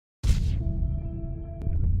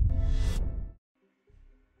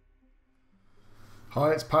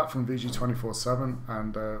Hi, it's Pat from VG247,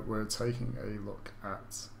 and we're taking a look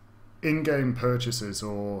at in-game purchases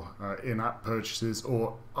or in-app purchases,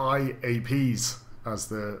 or IAPs, as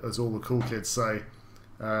all the cool kids say,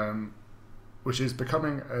 which is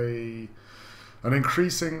becoming an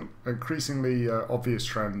increasingly obvious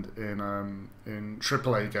trend in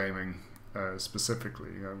AAA gaming.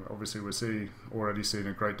 Specifically, obviously we're already seeing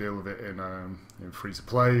a great deal of it in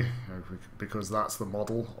free-to-play, because that's the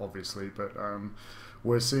model, obviously. But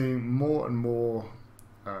we're seeing more and more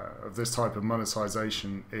of this type of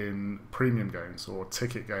monetization in premium games or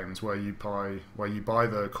ticket games, where you buy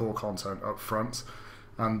the core content up front,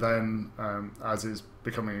 and then as is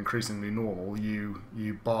becoming increasingly normal,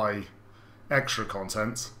 you buy extra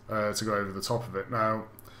content to go over the top of it. Now,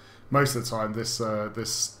 most of the time, this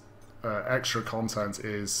extra content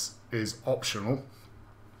is optional,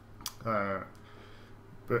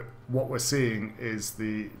 but what we're seeing is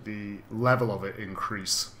the level of it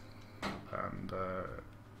increase, and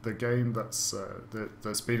the game that's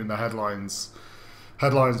been in the headlines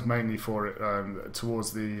mainly for it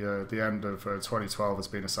towards the end of 2012 has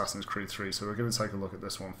been Assassin's Creed 3. So we're going to take a look at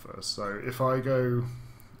this one first. So if I go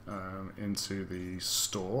into the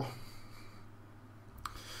store,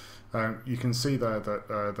 you can see there that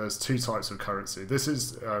there's two types of currency. This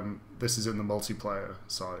is in the multiplayer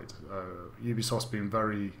side. Ubisoft's been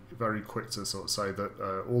very, very quick to sort of say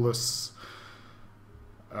that all this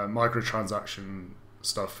microtransaction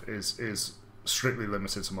stuff is strictly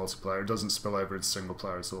limited to multiplayer. It doesn't spill over into single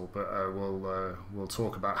player at all. But we'll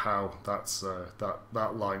talk about how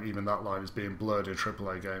that line is being blurred in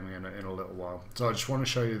AAA gaming in a little while. So I just want to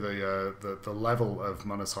show you the level of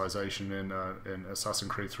monetization in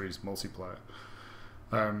Assassin's Creed 3's multiplayer.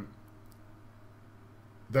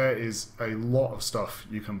 There is a lot of stuff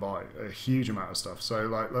you can buy, a huge amount of stuff. So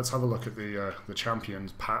let's have a look at the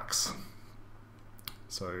champions packs.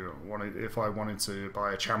 So if I wanted to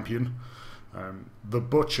buy a champion, the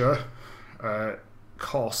Butcher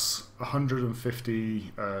costs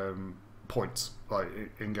 150 points, like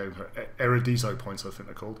in-game Erudito points, I think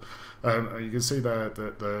they're called. You can see there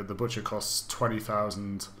that the Butcher costs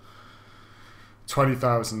 20,000.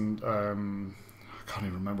 I can't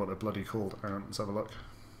even remember what they're bloody called. Let's have a look.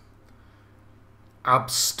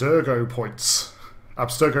 Abstergo points.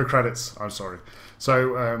 Abstergo credits, I'm sorry.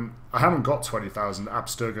 So I haven't got 20,000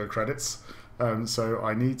 Abstergo credits. So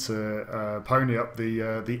I need to pony up the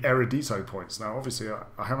Erudito points. Now, obviously,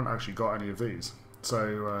 I haven't actually got any of these.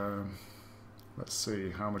 So let's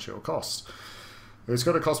see how much it'll cost. It's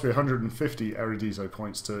going to cost me 150 Erudito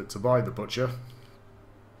points to buy the Butcher.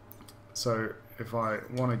 So if I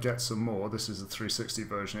want to get some more, this is the 360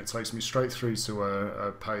 version. It takes me straight through to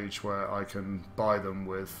a page where I can buy them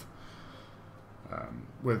with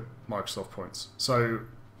Microsoft points. So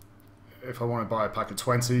if I want to buy a pack of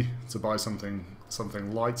 20 to buy something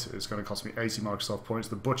light, it's going to cost me 80 Microsoft points.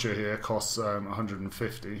 The Butcher here costs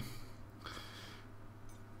 150.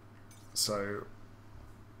 So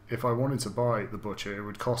if I wanted to buy the Butcher, it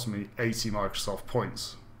would cost me 80 Microsoft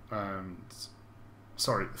points.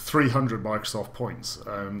 Sorry, 300 Microsoft points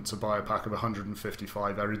to buy a pack of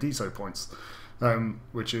 155 Erudito points,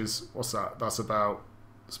 which is, what's that? It's about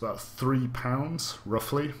 £3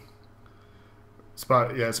 roughly. It's about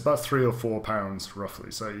 £3 or £4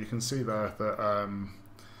 roughly. So you can see there that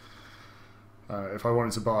if I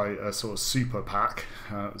wanted to buy a sort of super pack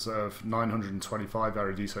of 925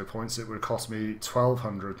 Erudito points, it would cost me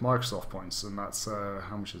 1,200 Microsoft points, and that's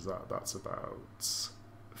how much is that? That's about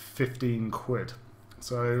 15 quid.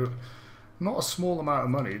 So not a small amount of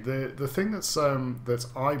money. The thing that's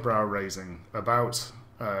eyebrow raising about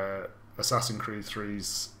Assassin's Creed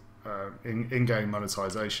 3's in-game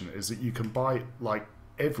monetization is that you can buy like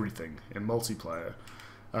everything in multiplayer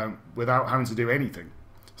without having to do anything.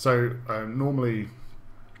 So normally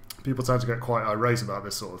people tend to get quite irate about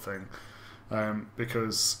this sort of thing,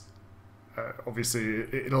 because obviously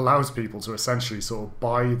it allows people to essentially sort of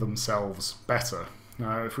buy themselves better.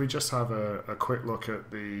 Now, if we just have a quick look at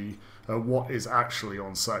what is actually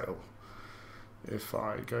on sale, if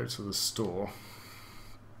I go to the store.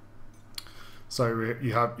 So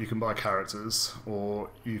you can buy characters, or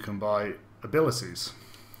you can buy abilities.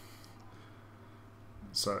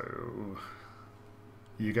 So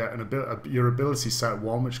you get your ability set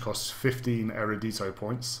 1, which costs 15 Erudito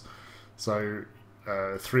points. So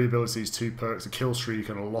 3 abilities, 2 perks, a kill streak,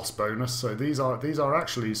 and a loss bonus. So these are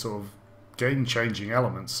actually sort of game-changing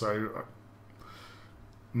elements. So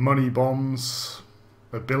money bombs,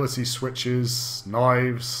 ability switches,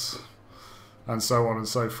 knives, and so on and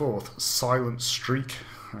so forth. Silent streak.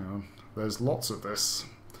 Hang on. There's lots of this.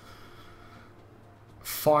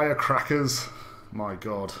 Firecrackers. My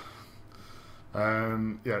God.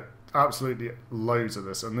 Yeah, absolutely loads of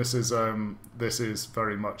this, and this is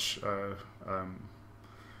very much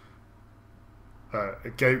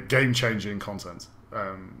game changing content.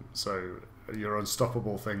 So your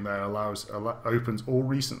unstoppable thing there opens all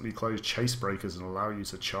recently closed chase breakers and allow you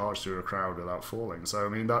to charge through a crowd without falling. So I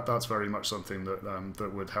mean that's very much something that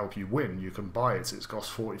that would help you win. You can buy it. It's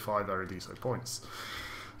cost 45 Erudito points.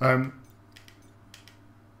 And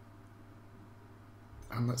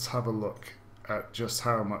let's have a look at just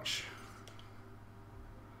how much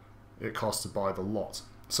it costs to buy the lot.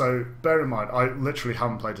 So bear in mind, I literally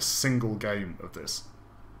haven't played a single game of this.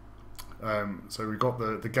 So we've got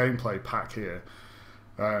the gameplay pack here.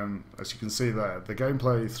 As you can see there, the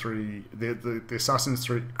gameplay 3, the Assassin's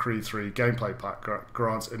Creed 3 gameplay pack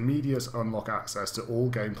grants immediate unlock access to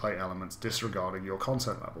all gameplay elements disregarding your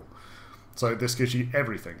content level. So this gives you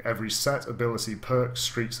everything, every set, ability, perks,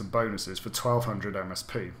 streaks and bonuses for 1200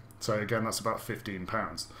 MSP. So again, that's about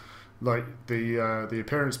 £15. Like the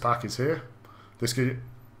appearance pack is here. This gives you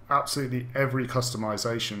absolutely every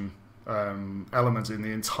customization element in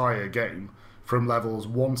the entire game from levels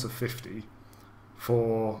 1 to 50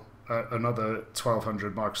 for another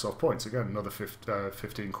 1200 Microsoft points. Again, another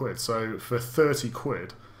 15 quid. So for 30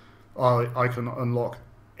 quid, I can unlock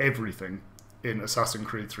everything in Assassin's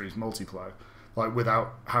Creed 3's multiplayer, like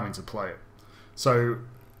without having to play it. So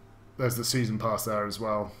there's the season pass there as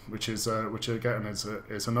well, which again is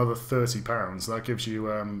another £30. That gives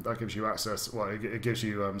you access. Well, it gives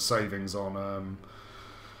you savings on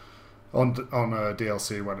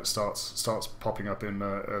DLC when it starts popping up in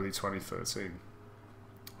early 2013.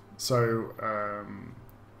 So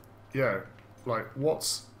yeah, like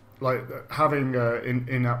what's like having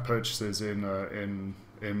in-app purchases in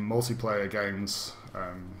multiplayer games,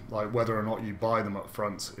 like whether or not you buy them up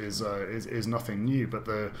front is nothing new, but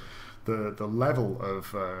the level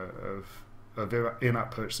of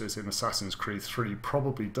in-app purchases in Assassin's Creed 3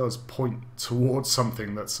 probably does point towards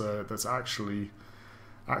something that's actually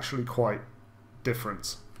quite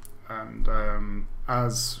different. And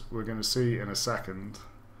as we're going to see in a second,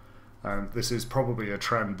 this is probably a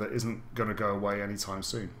trend that isn't going to go away anytime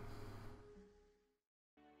soon.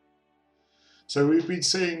 So we've been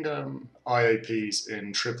seeing IAPs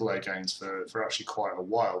in AAA games for actually quite a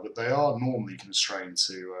while, but they are normally constrained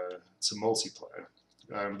to multiplayer.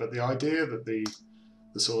 But the idea that the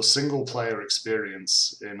sort of single player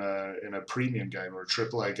experience in a premium game or a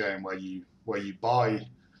AAA game where you buy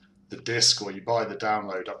the disc or you buy the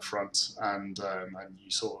download up front and you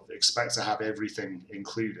sort of expect to have everything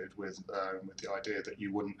included with the idea that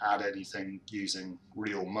you wouldn't add anything using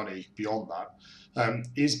real money beyond that,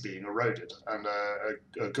 is being eroded. And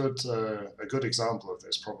a good example of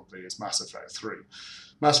this probably is Mass Effect 3.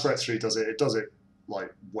 Mass Effect 3 does it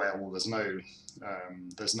like well. There's no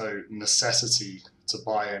necessity to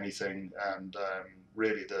buy anything, and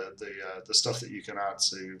really the stuff that you can add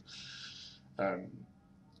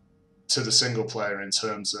to the single player in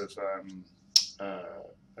terms of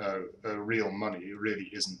real money really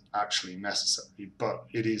isn't actually necessary, but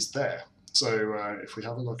it is there. So if we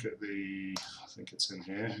have a look at I think it's in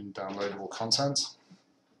here, in downloadable content,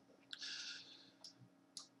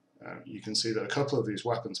 you can see that a couple of these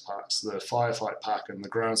weapons packs, the Firefight pack and the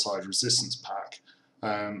Groundside Resistance pack,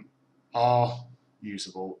 are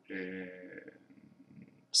usable in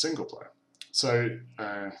single player. So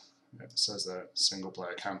it says there single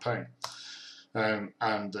player campaign, and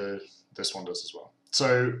this one does as well.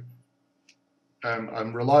 So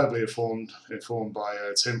I'm reliably informed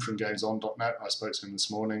by Tim from GamesOn.net. I spoke to him this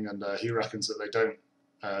morning, and he reckons that they don't.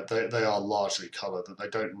 They are largely colour, that they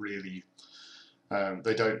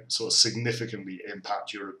don't sort of significantly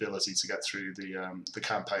impact your ability to get through the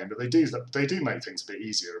campaign, but they do make things a bit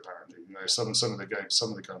easier apparently. You know, some of the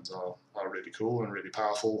guns are really cool and really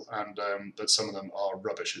powerful, and but some of them are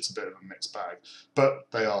rubbish. It's a bit of a mixed bag, but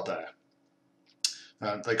they are there.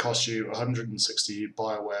 They cost you 160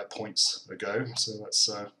 BioWare points a go,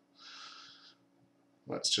 so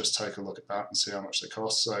let's just take a look at that and see how much they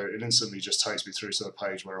cost. So it instantly just takes me through to the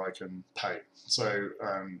page where I can pay. So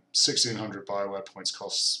 1,600 BioWare points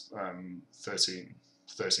costs £13.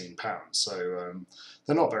 So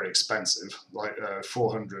they're not very expensive. Like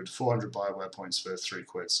 400 BioWare points for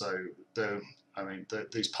 £3. So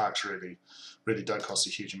these packs really don't cost a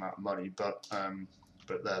huge amount of money, but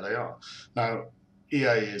there they are. Now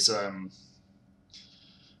EA is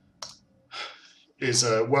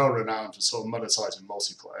well renowned for sort of monetizing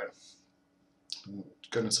multiplayer. I'm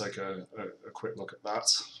going to take a quick look at that.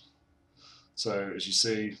 So as you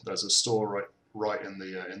see, there's a store right in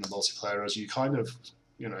the multiplayer, as you kind of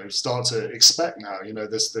start to expect now.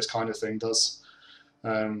 This kind of thing does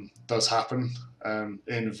does happen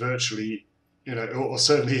in virtually, or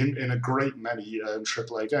certainly in a great many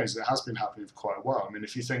AAA games. It has been happening for quite a while. I mean,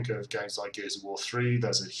 if you think of games like Gears of War 3,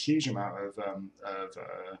 there's a huge amount of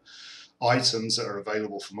items that are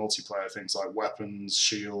available for multiplayer, things like weapons,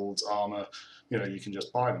 shields, armor. You can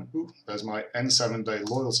just buy them. Ooh, there's my N7 Day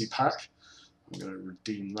loyalty pack. I'm going to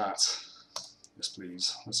redeem that. Yes,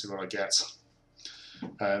 please. Let's see what I get.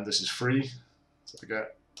 This is free. So I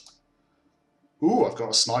get. Ooh, I've got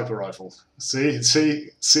a sniper rifle. See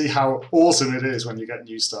how awesome it is when you get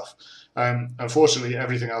new stuff. Unfortunately,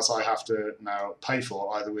 everything else I have to now pay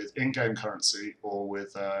for, either with in-game currency or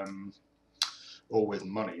with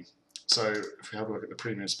money. So if we have a look at the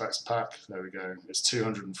Premium Specs pack, there we go. It's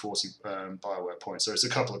 240 Bioware points. So it's a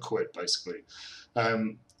couple of quid, basically.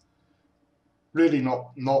 Really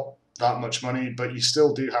not that much money, but you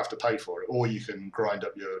still do have to pay for it, or you can grind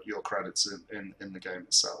up your credits in the game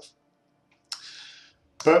itself.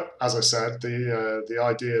 But as I said, the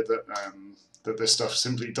idea that this stuff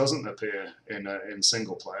simply doesn't appear in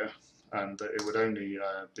single player, and that it would only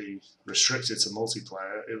be restricted to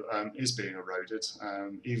multiplayer, is being eroded.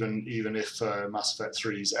 Even if Mass Effect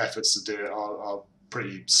 3's efforts to do it are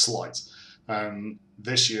pretty slight.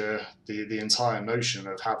 This year, the entire notion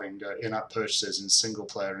of having in-app purchases in single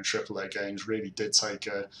player and AAA games really did take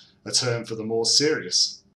a turn for the more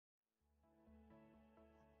serious.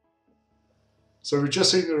 So we've just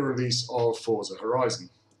seen the release of Forza Horizon,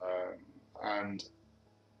 and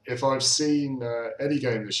if I've seen any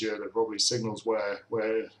game this year that probably signals where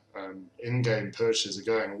in-game purchases are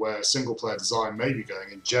going, where single-player design may be going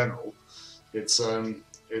in general, it's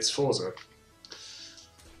Forza.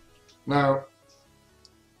 Now,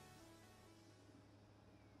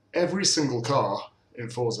 every single car in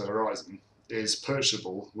Forza Horizon is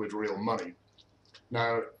purchasable with real money.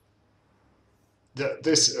 Now,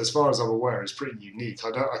 this, as far as I'm aware, is pretty unique.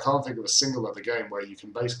 I can't think of a single other game where you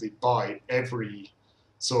can basically buy every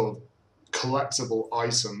sort of collectible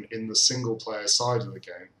item in the single-player side of the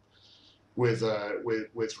game with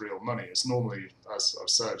real money. It's normally, as I've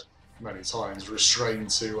said many times, restrained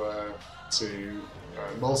to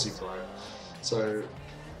multiplayer. So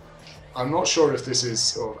I'm not sure if this is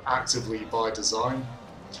sort of actively by design,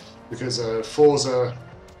 because Forza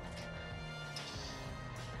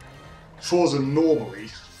normally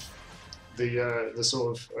the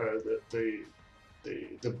sort of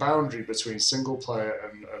the boundary between single player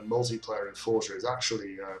and multiplayer in Forza is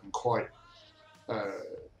actually quite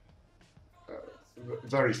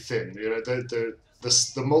very thin.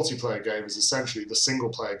 The multiplayer game is essentially the single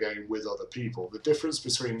player game with other people. The difference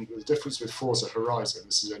with Forza Horizon,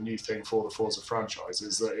 this is a new thing for the Forza franchise,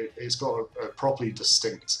 is that it's got a properly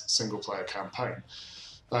distinct single player campaign.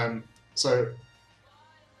 So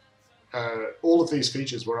all of these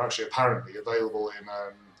features were actually apparently available in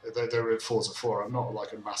they're in Forza 4. I'm not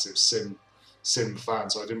like a massive sim fan,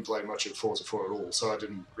 so I didn't play much of Forza 4 at all, so I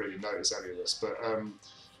didn't really notice any of this. But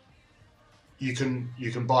you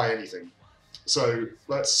can buy anything. So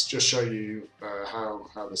let's just show you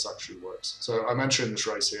how this actually works. So I'm entering this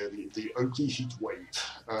race here, the Oakley Heat Wave,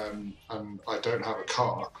 and I don't have a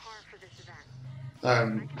car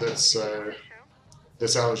that's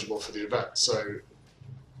eligible for the event. So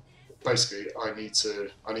basically, I need to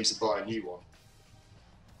buy a new one.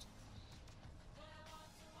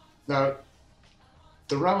 Now,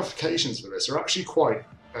 the ramifications for this are actually quite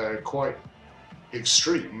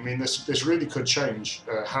extreme. I mean, this really could change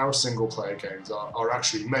how single-player games are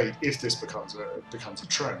actually made if this becomes a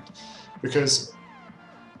trend. Because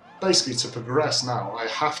basically, to progress now, I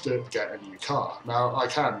have to get a new car. Now, I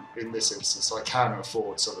can, in this instance, I can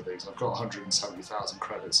afford some of these. I've got 170,000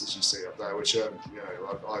 credits, as you see up there, which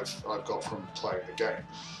I've got from playing the game.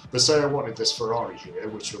 But say I wanted this Ferrari here,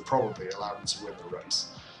 which would probably allow me to win the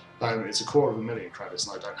race. It's 250,000 credits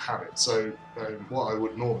and I don't have it. So what I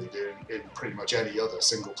would normally do in pretty much any other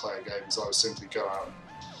single-player game is I would simply go out and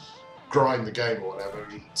grind the game or whatever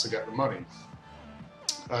to get the money.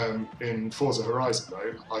 In Forza Horizon,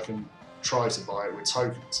 though, I can try to buy it with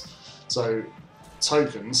tokens. So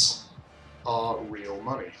tokens are real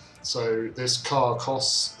money. So this car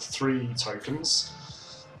costs 3 tokens.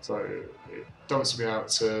 So it dumps me out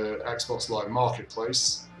to Xbox Live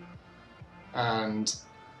Marketplace, and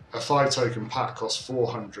a 5-token pack costs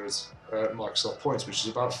 400 Microsoft points, which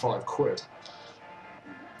is about 5 quid.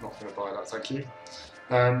 Not going to buy that, thank you.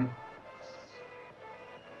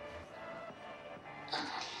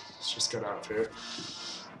 Let's just get out of here.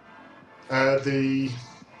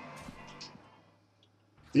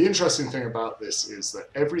 The interesting thing about this is that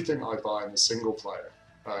everything I buy in the single player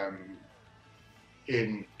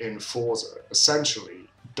in Forza essentially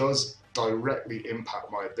does directly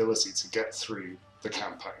impact my ability to get through the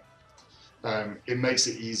campaign. It makes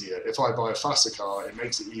it easier. If I buy a faster car, it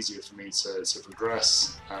makes it easier for me to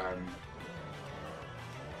progress,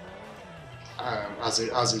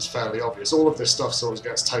 as is fairly obvious. All of this stuff sort of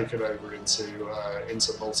gets taken over into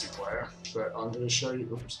multiplayer, but I'm going to show you.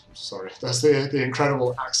 Oops, sorry. That's the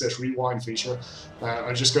incredible Access Rewind feature.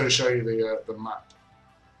 I'm just going to show you the map.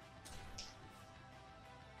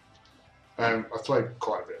 I've played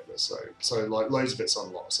quite a bit of this, so like loads of it's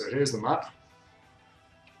unlocked. So here's the map.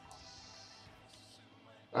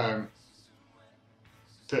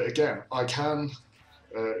 But again, I can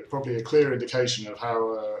probably a clear indication of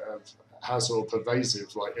how sort of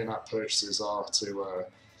pervasive like in-app purchases are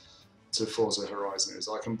to Forza Horizon is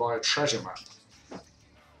I can buy a treasure map.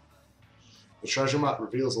 The treasure map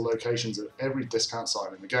reveals the locations of every discount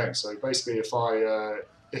sign in the game. So basically, if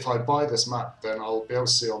I buy this map, then I'll be able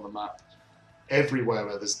to see on the map everywhere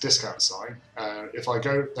where there's a discount sign. If I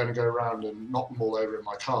go around and knock them all over in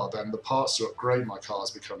my car, then the parts to upgrade my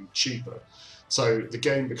cars become cheaper. So the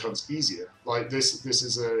game becomes easier. Like this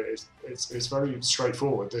is it's very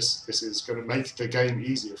straightforward. This is going to make the game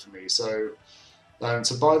easier for me. So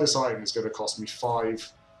to buy this item is going to cost me 5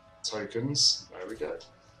 tokens. There we go.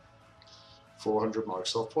 400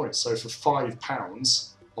 Microsoft points. So for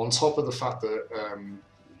 £5, on top of the fact that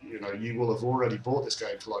you will have already bought this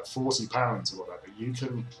game for like £40 or whatever, you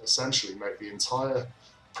can essentially make the entire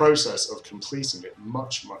process of completing it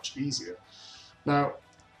much, much easier. Now,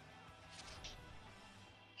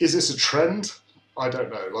 is this a trend? I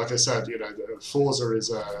don't know. Like I said, Forza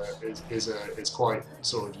is quite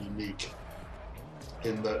sort of unique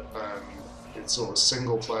in that it's sort of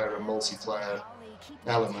single player and multiplayer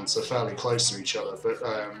elements are fairly close to each other, but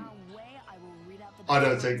I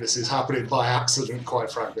don't think this is happening by accident,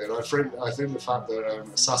 quite frankly. And I think the fact that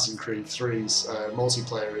Assassin's Creed 3's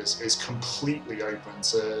multiplayer is completely open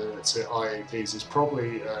to IAPs is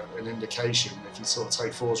probably an indication, if you sort of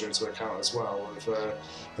take Forza into account as well,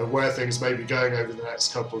 of where things may be going over the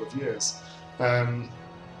next couple of years. I'm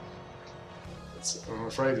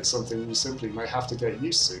afraid it's something you simply may have to get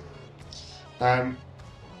used to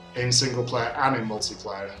in single player and in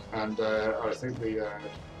multiplayer. And I think the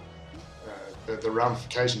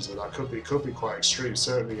ramifications of that could be quite extreme.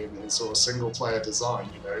 Certainly in sort of single player design,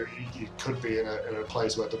 you could be in a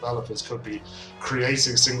place where developers could be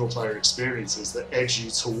creating single player experiences that edge you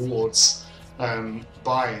towards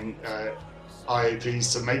buying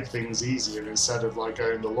IAPs to make things easier instead of like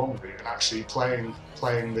going the long route and actually playing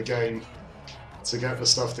the game to get the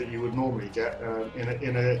stuff that you would normally get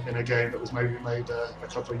in a game that was maybe made a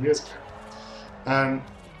couple of years ago.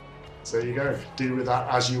 So there you go. Do with that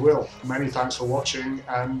as you will. Many thanks for watching,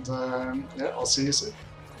 and yeah, I'll see you soon.